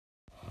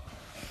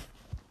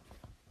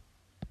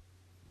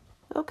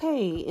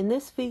Okay, in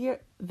this video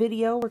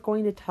we're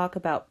going to talk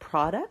about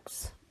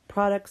products.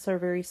 Products are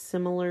very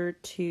similar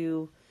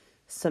to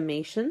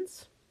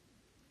summations,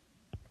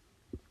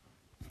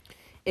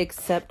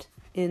 except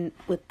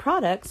with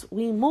products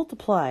we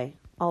multiply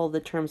all of the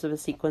terms of a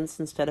sequence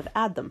instead of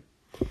add them.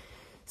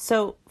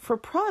 So for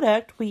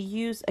product we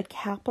use a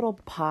capital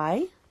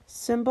pi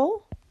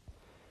symbol.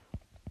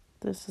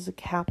 This is a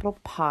capital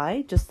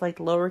pi, just like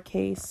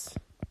lowercase.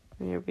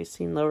 Everybody's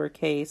seen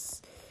lowercase.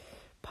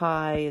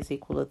 Pi is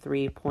equal to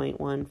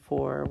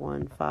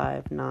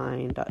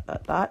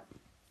 3.14159 ...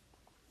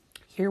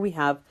 Here we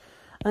have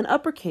an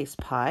uppercase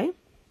pi.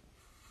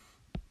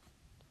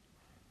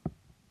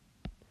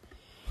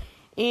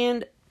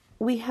 And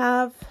we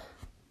have,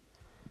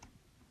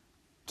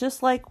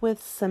 just like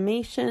with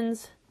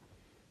summations,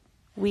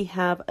 we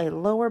have a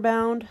lower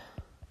bound.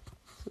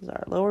 This is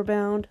our lower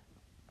bound.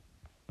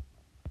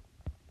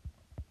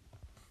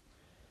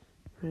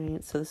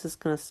 Right, so this is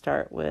going to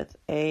start with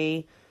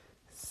a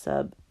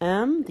sub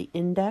m. The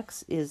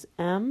index is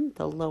m,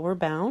 the lower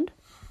bound.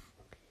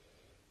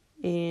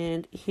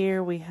 And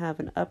here we have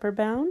an upper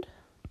bound.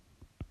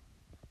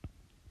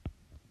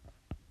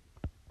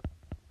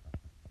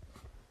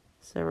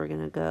 So we're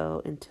going to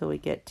go until we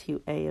get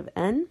to a of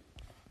n.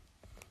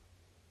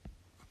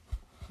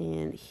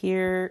 And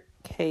here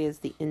k is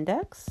the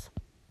index.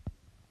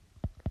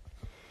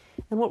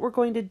 And what we're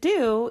going to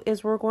do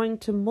is we're going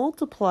to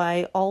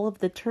multiply all of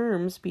the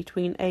terms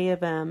between a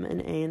of m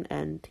and a and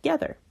n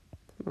together.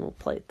 And we'll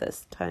plate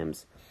this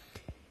times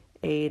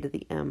a to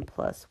the m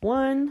plus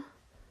 1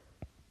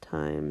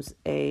 times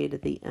a to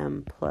the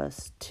m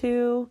plus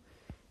 2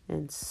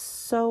 and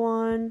so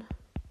on.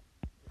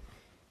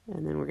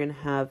 And then we're going to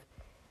have,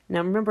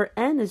 now remember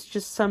n is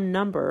just some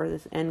number.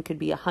 This n could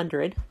be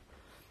 100.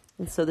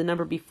 And so the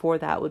number before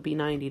that would be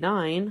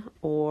 99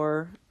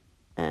 or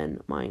n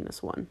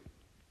minus 1.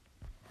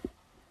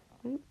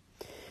 Okay.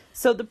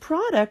 So the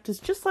product is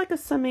just like a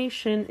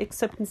summation,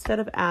 except instead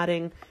of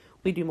adding,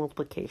 we do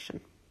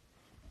multiplication.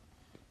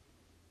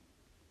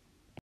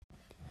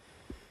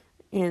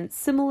 And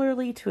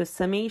similarly to a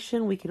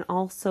summation, we can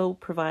also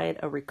provide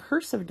a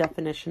recursive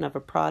definition of a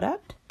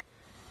product.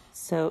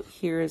 So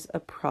here's a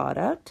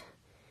product.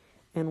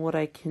 And what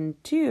I can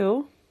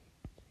do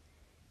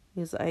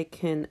is I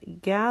can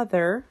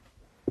gather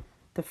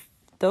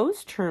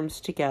those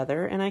terms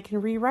together and I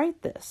can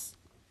rewrite this.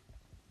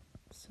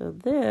 So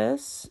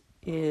this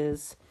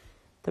is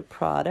the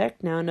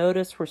product. Now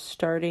notice we're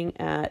starting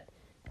at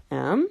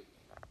m.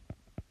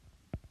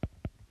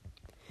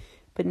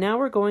 But now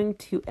we're going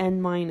to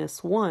n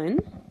minus 1.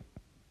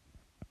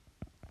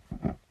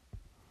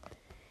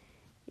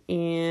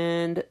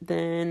 And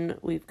then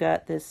we've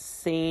got this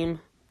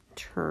same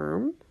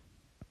term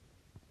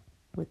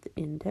with the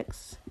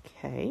index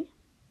k.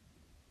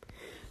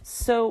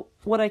 So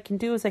what I can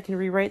do is I can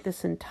rewrite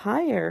this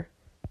entire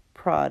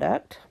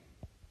product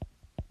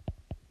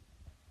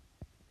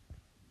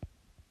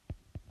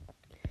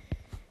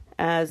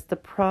as the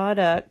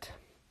product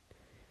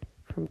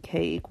from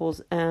k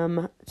equals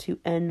m to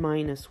n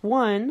minus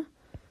 1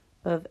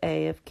 of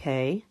a of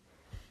k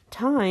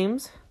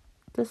times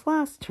this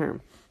last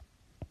term.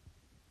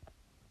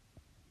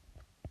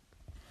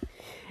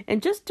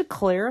 And just to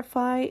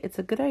clarify, it's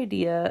a good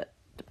idea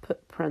to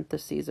put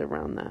parentheses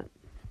around that.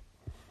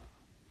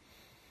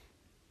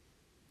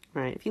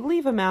 All right, if you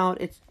leave them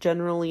out, it's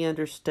generally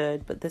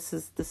understood, but this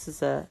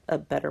is a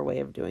better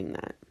way of doing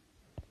that.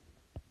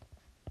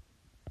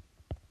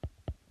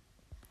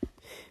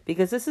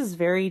 Because this is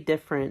very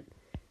different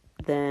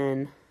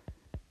than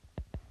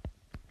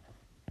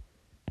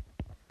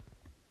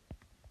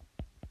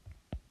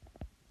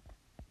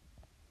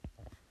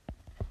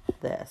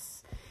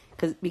this.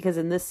 Because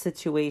in this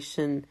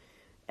situation,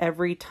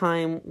 every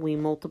time we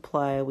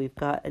multiply, we've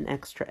got an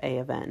extra a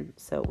of n.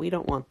 So we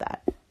don't want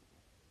that.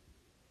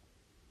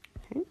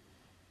 Okay.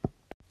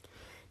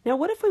 Now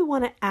what if we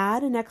want to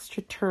add an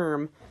extra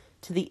term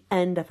to the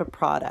end of a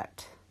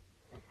product?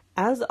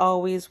 As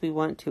always, we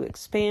want to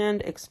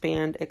expand,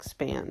 expand,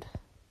 expand.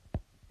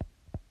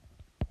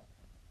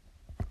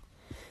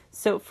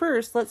 So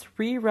first, let's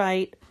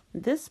rewrite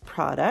this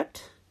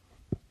product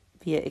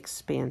via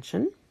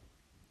expansion.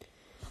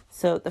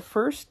 So the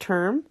first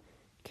term,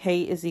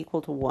 k is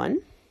equal to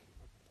 1.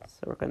 So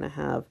we're going to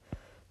have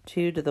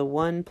 2 to the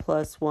 1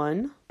 plus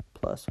 1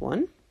 plus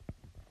 1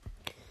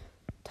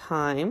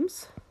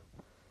 times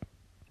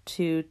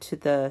 2 to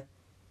the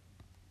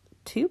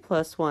 2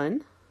 plus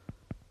 1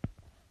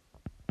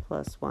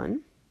 plus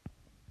 1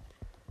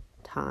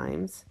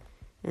 times,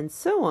 and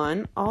so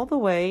on, all the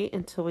way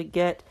until we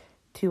get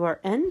to our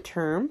n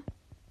term,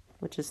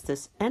 which is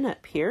this n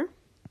up here,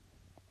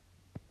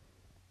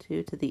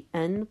 2 to the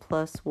n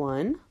plus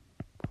 1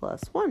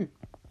 plus 1.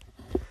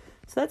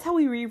 So that's how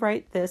we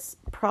rewrite this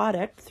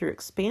product through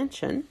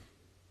expansion.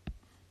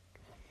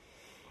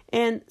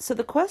 And so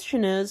the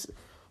question is,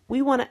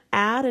 we want to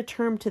add a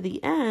term to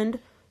the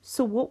end,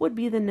 so what would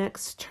be the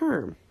next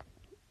term?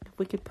 If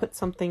we could put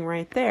something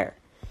right there.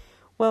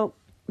 Well,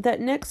 that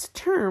next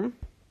term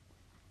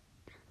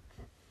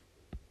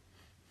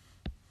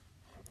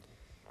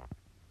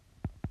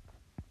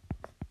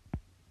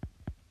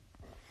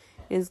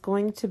is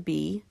going to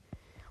be,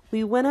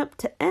 we went up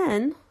to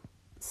n,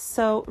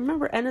 so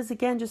remember n is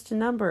again just a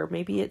number,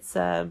 maybe it's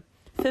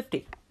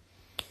 50.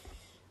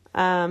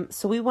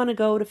 So we want to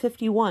go to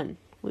 51.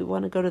 We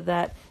want to go to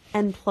that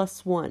n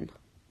plus 1.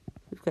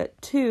 We've got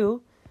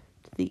 2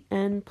 to the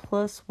n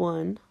plus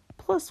 1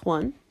 plus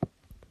 1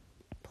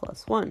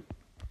 plus 1,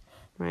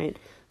 right?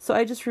 So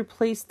I just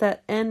replaced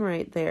that n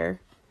right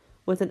there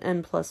with an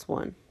n plus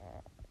 1.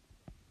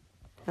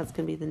 That's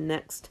going to be the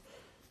next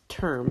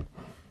term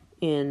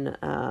in,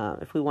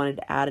 if we wanted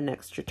to add an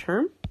extra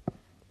term.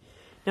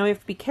 Now we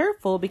have to be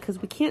careful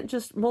because we can't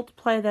just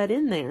multiply that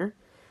in there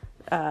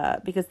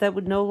because that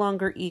would no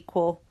longer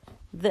equal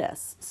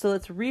this. So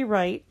let's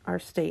rewrite our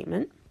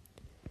statement.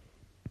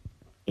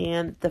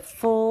 And the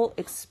full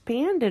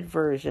expanded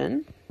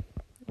version,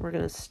 we're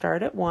going to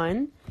start at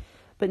 1,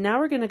 but now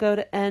we're going to go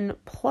to n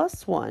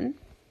plus 1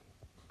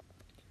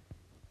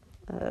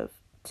 of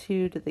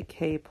 2 to the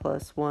k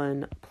plus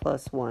 1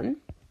 plus 1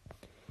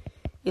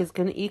 is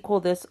going to equal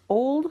this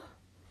old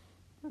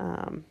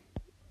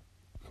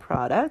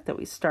product that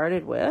we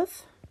started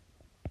with.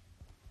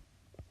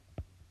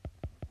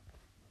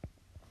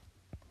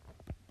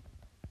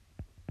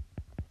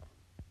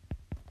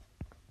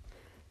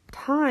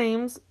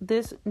 Times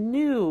this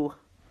new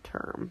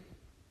term.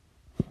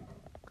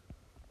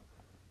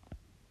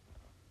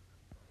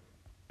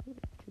 We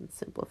can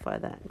simplify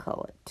that and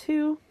call it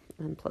 2,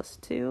 n plus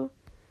 2.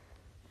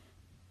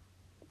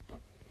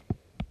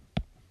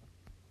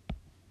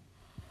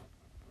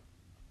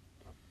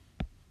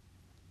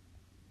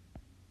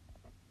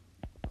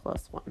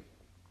 Plus 1.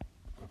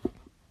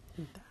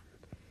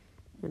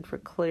 And for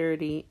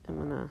clarity, I'm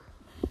going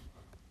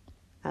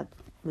to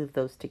move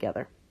those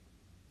together.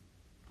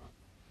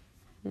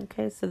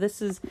 Okay, so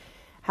this is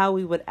how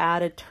we would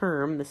add a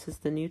term. This is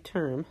the new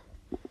term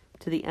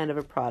to the end of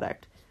a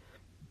product.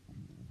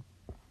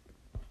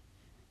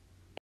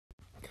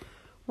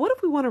 What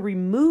if we want to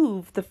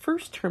remove the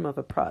first term of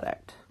a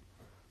product?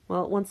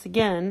 Well, once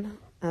again,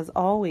 as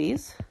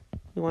always,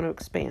 we want to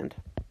expand.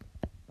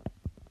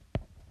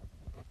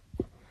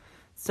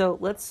 So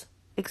let's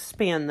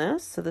expand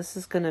this. So this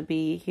is going to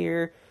be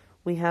here.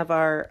 We have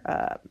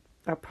our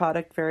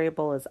product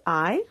variable as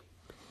I,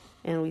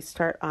 and we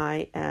start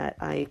I at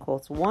I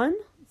equals 1.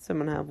 So I'm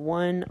going to have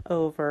 1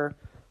 over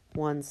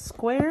 1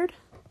 squared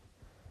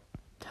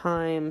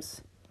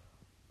times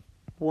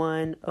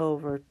 1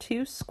 over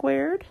 2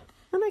 squared.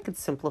 And I could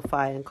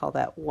simplify and call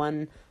that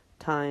 1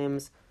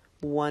 times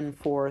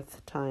 1/4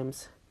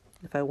 times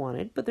if I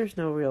wanted, but there's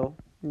no real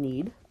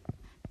need.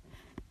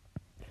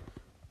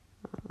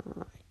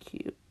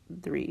 Cube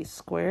 3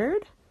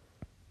 squared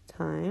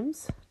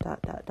times ...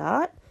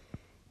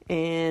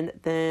 And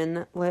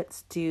then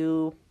let's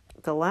do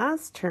the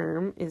last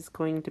term is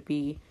going to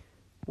be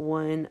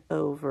 1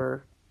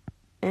 over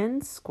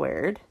n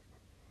squared.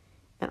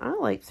 And I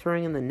like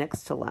throwing in the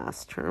next to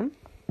last term.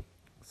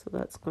 So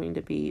that's going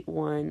to be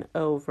 1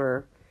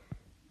 over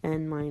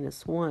n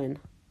minus 1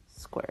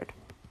 squared.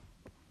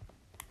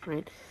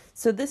 Right?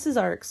 So this is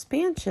our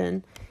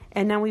expansion.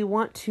 And now we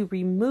want to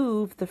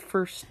remove the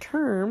first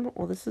term.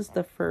 Well, this is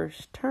the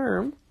first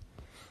term.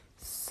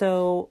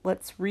 So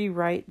let's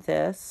rewrite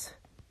this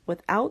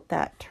without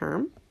that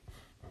term.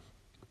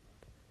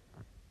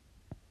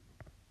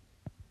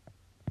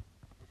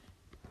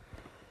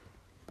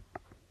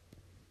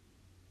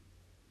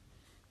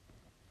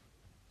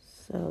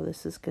 So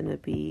this is going to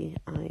be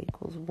I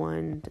equals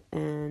 1 to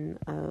n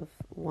of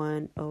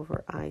 1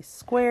 over I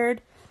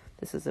squared.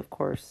 This is, of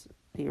course,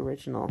 the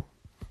original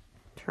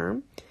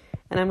term.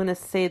 And I'm going to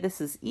say this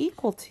is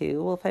equal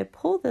to, well, if I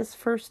pull this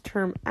first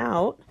term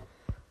out,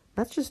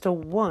 that's just a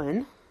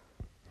 1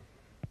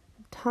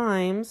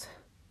 times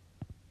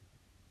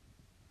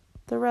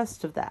the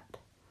rest of that.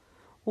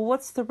 Well,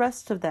 what's the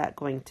rest of that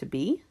going to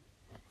be?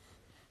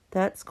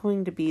 That's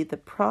going to be the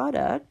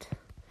product.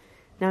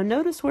 Now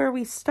notice where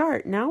we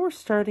start. Now we're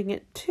starting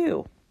at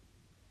 2.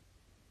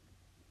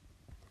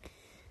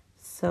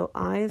 So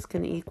I is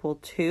going to equal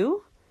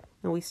 2,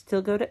 and we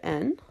still go to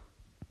n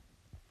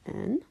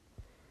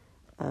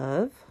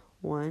of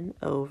 1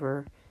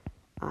 over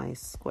I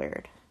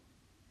squared.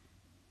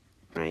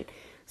 Right?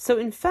 So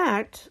in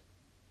fact,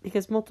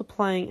 because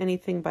multiplying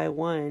anything by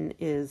 1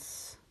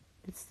 it's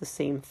the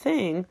same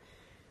thing,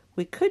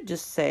 we could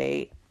just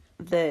say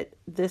that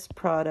this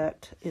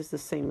product is the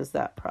same as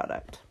that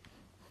product.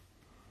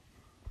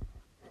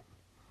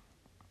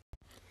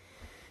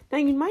 Now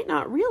you might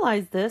not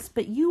realize this,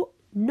 but you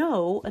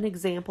know an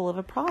example of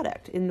a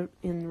product in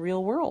the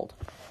real world.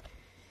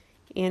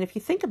 And if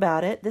you think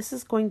about it, this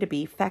is going to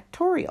be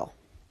factorial.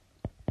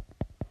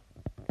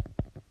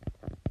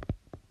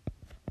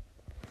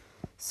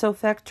 So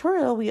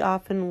factorial, we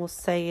often will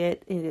say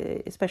it,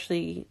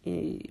 especially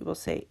we'll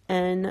say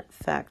n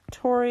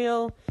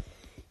factorial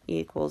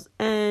equals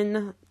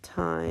n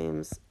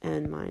times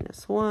n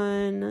minus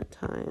 1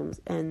 times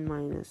n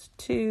minus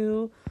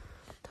 2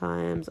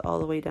 times all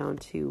the way down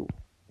to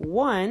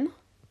 1.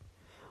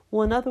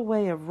 Well, another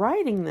way of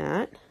writing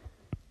that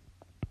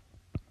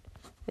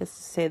is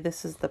to say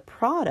this is the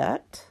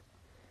product.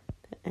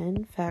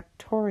 n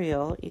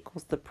factorial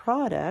equals the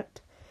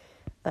product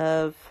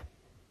of,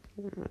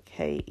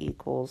 okay,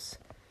 equals,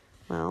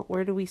 well,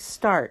 where do we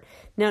start?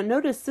 Now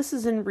notice this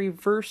is in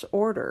reverse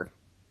order,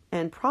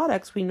 and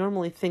products we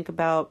normally think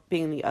about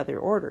being the other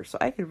order. So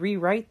I could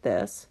rewrite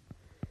this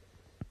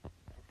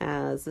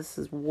as this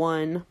is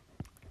 1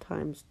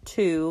 times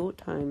 2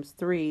 times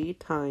 3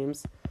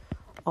 times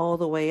all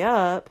the way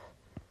up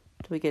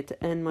till we get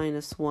to n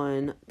minus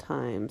 1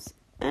 times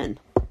n.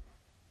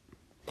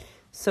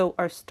 So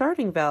our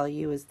starting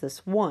value is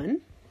this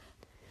 1,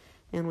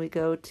 and we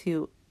go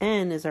to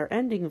n is our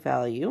ending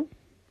value.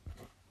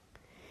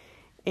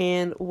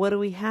 And what do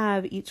we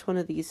have? Each one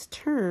of these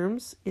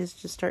terms is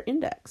just our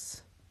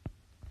index.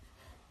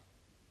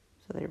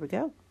 So there we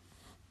go.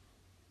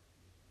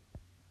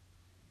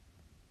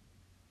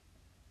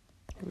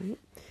 All right.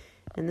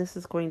 And this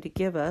is going to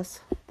give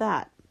us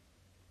that.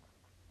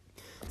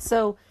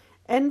 So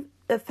n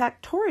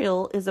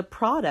factorial is a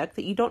product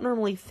that you don't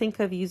normally think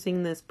of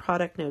using this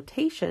product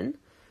notation,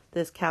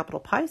 this capital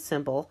Pi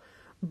symbol,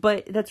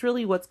 but that's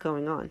really what's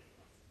going on.